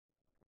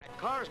At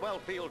Carswell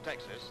Field,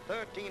 Texas,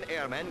 13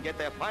 airmen get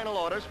their final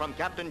orders from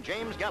Captain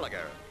James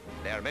Gallagher.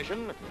 Their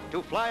mission,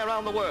 to fly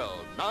around the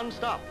world,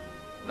 non-stop.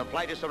 The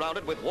flight is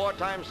surrounded with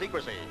wartime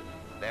secrecy.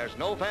 There's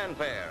no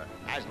fanfare,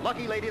 as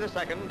Lucky Lady II,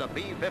 a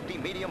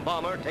B-50 medium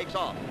bomber, takes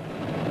off.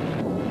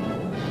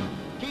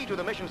 Key to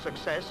the mission's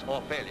success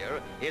or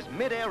failure is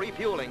mid-air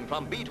refueling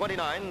from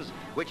B-29s,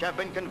 which have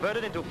been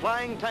converted into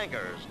flying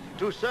tankers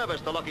to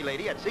service the Lucky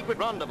Lady at secret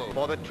rendezvous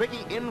for the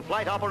tricky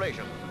in-flight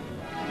operation.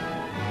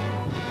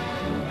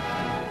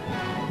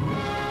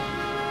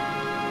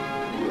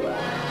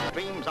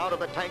 Streams out of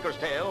the tanker's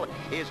tail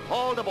is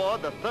hauled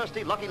aboard the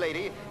thirsty Lucky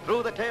Lady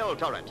through the tail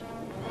turret,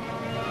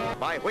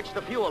 by which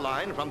the fuel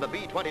line from the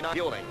B-29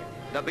 fueling.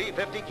 The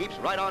B-50 keeps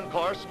right on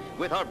course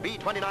with her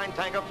B-29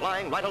 tanker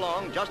flying right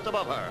along just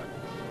above her.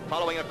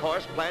 Following a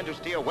course planned to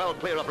steer well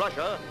clear of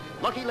Russia,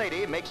 Lucky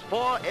Lady makes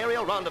 4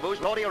 aerial rendezvous with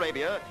Saudi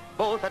Arabia,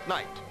 both at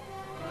night.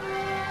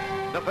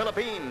 The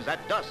Philippines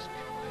at dusk.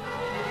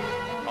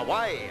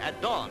 Hawaii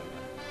at dawn.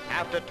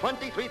 After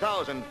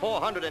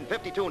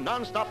 23,452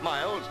 non-stop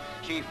miles,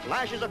 she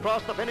flashes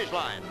across the finish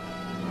line.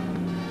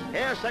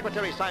 Air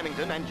Secretary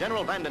Symington and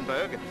General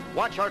Vandenberg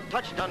watch her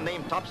touchdown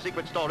named top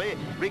secret story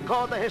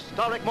record the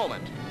historic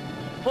moment.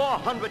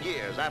 400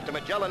 years after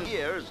Magellan's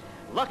years,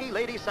 Lucky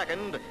Lady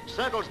II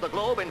circles the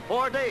globe in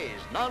 4 days,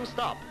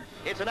 non-stop.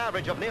 It's an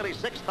average of nearly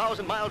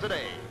 6,000 miles a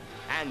day.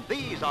 And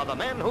these are the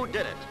men who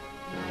did it.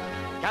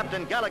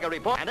 Captain Gallagher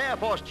reports, and Air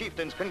Force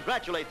chieftains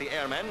congratulate the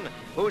airmen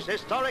whose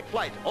historic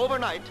flight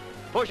overnight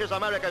pushes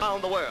America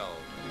around the world.